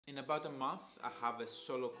In about a month, I have a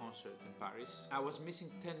solo concert in Paris. I was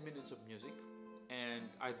missing 10 minutes of music and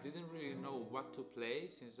I didn't really know what to play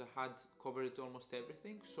since I had covered almost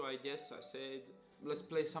everything. So I said, let's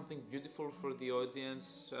play something beautiful for the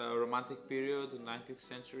audience, romantic period, 19th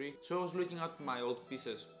century. So I was looking at my old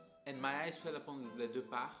pieces and my eyes fell upon the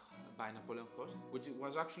Départ by Napoléon Coste, which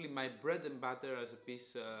was actually my bread and butter as a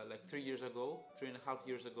piece like 3.5 years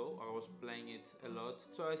ago. I was playing it a lot.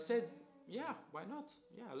 So I said, yeah, why not?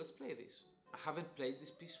 Yeah, let's play this. I haven't played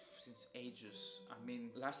this piece since ages. I mean,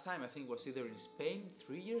 last time I think was either in Spain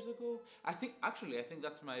 3 years ago. I think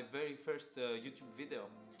that's my very first YouTube video.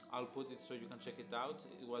 I'll put it so you can check it out.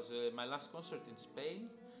 It was my last concert in Spain.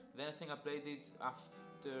 Then I think I played it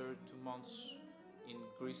after 2 months in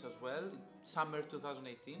Greece as well, summer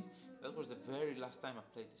 2018. That was the very last time I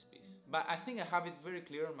played this piece. But I think I have it very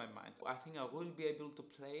clear in my mind. I think I will be able to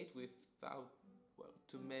play it without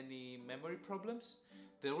too many memory problems.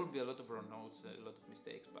 There will be a lot of wrong notes, a lot of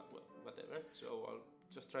mistakes, but well, whatever. So I'll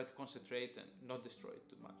just try to concentrate and not destroy it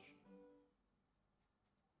too much.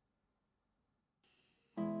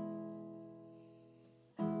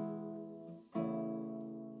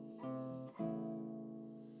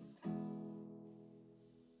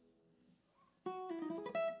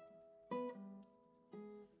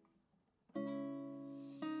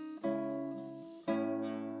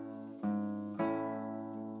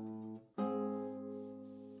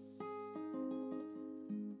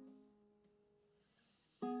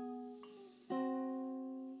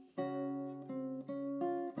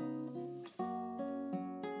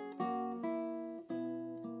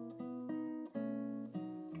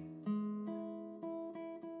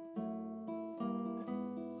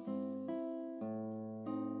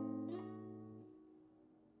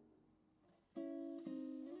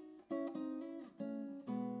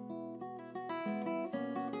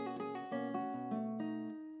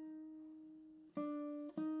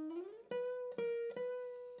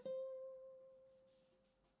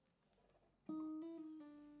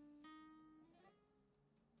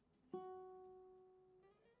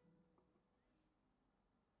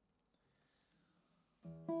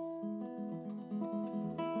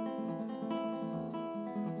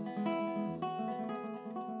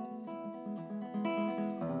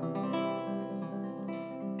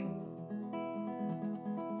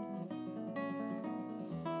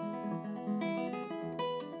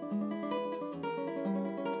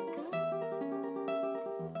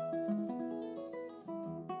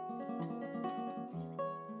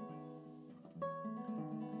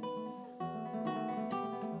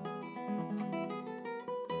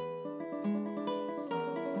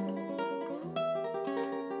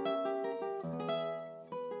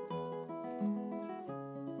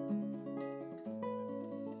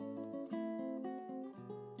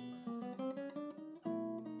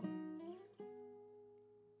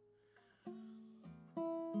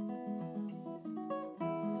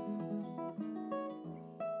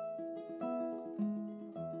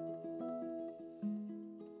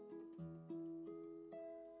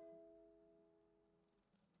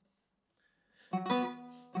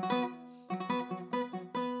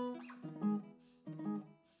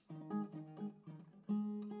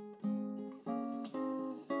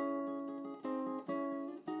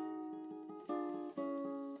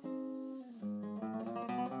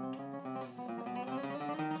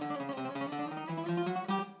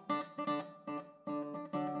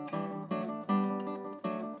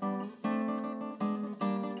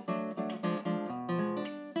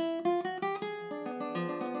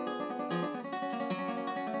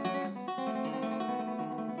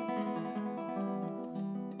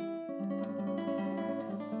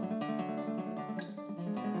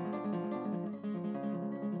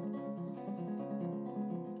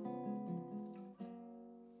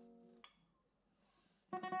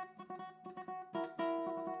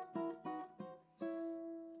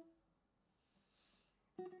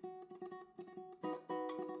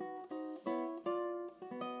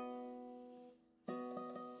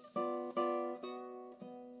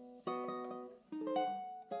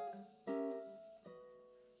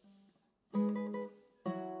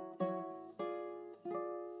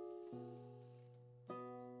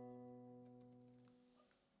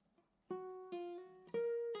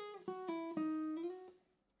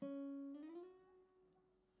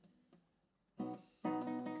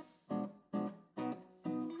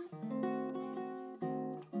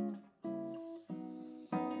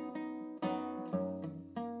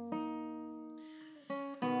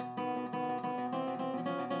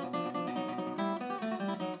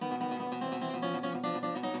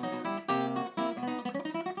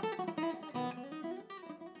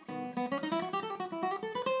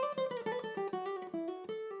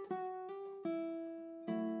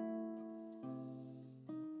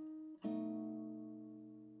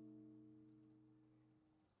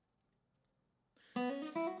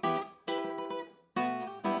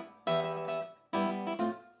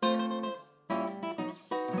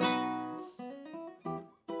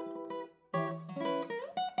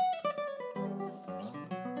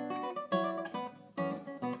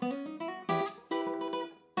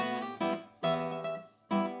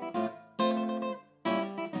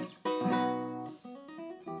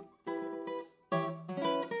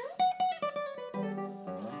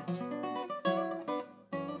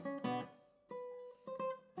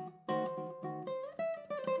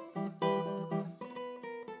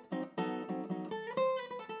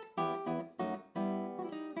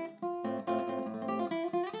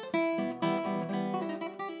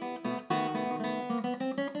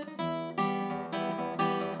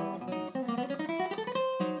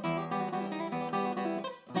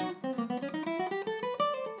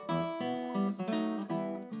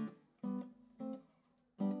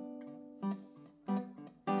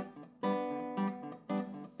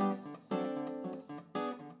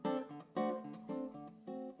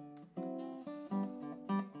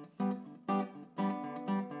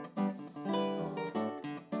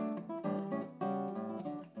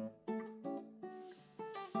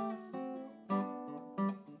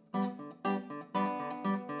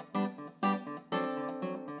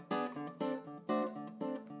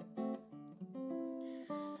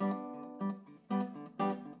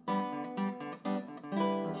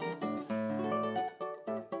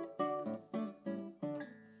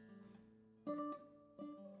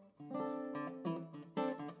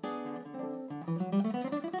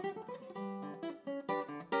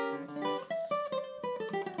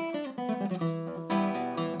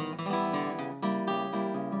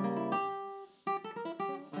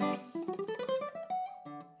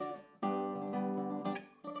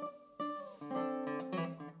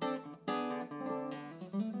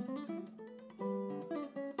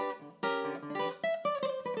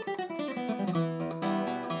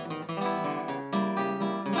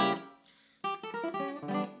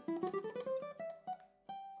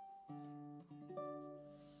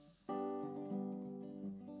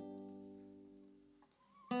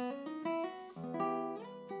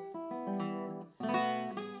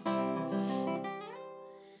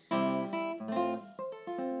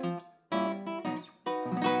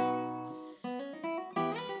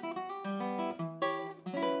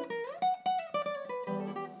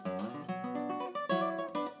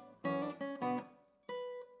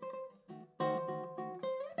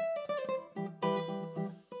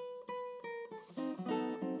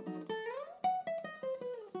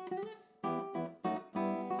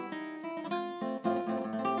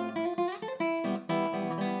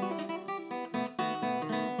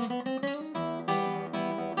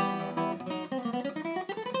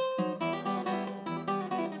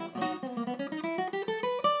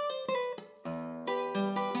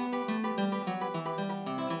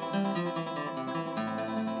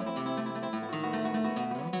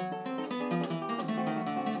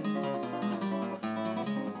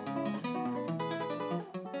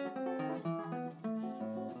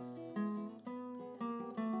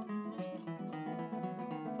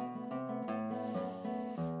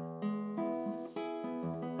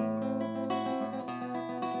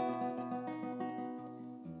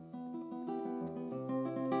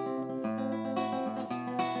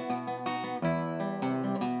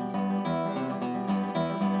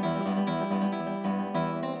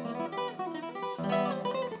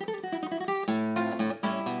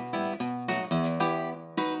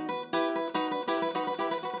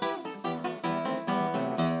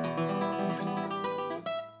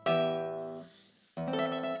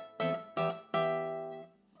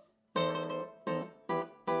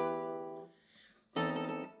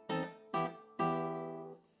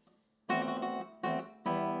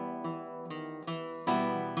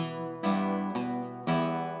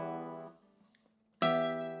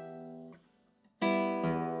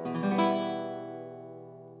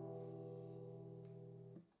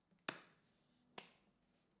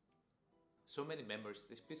 So many memories.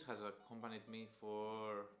 This piece has accompanied me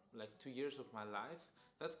for like 2 years of my life.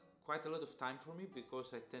 That's quite a lot of time for me because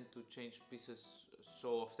I tend to change pieces so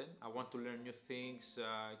often. I want to learn new things,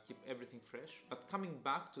 keep everything fresh. But coming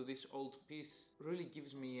back to this old piece really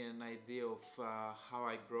gives me an idea of how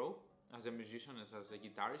I grow as a musician, as a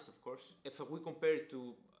guitarist, of course. If we compare it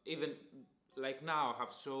to even like now, I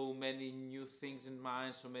have so many new things in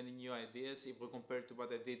mind, so many new ideas. If we compare it to what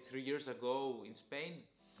I did 3 years ago in Spain,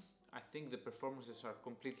 I think the performances are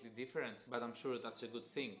completely different, but I'm sure that's a good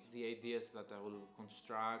thing. The ideas that I will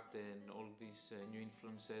construct and all these new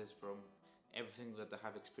influences from everything that I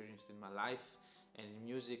have experienced in my life and in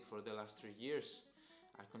music for the last 3 years,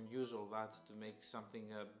 I can use all that to make something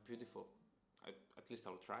beautiful. At least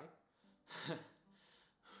I'll try.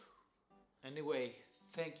 Anyway,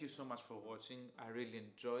 thank you so much for watching. I really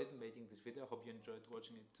enjoyed making this video. I hope you enjoyed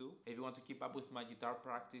watching it too. If you want to keep up with my guitar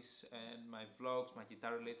practice and my vlogs, my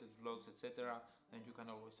guitar related vlogs, etc., then you can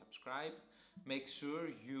always subscribe. Make sure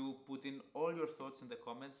you put in all your thoughts in the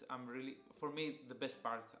comments. For me, the best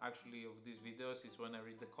part actually of these videos is when I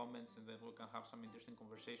read the comments and then we can have some interesting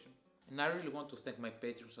conversation. And I really want to thank my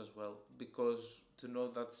patrons as well, because to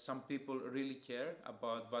know that some people really care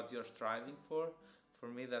about what you're striving for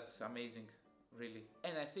me that's amazing. Really.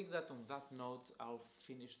 And I think that on that note, I'll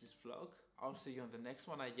finish this vlog. I'll see you on the next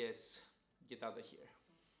one, I guess. Get out of here.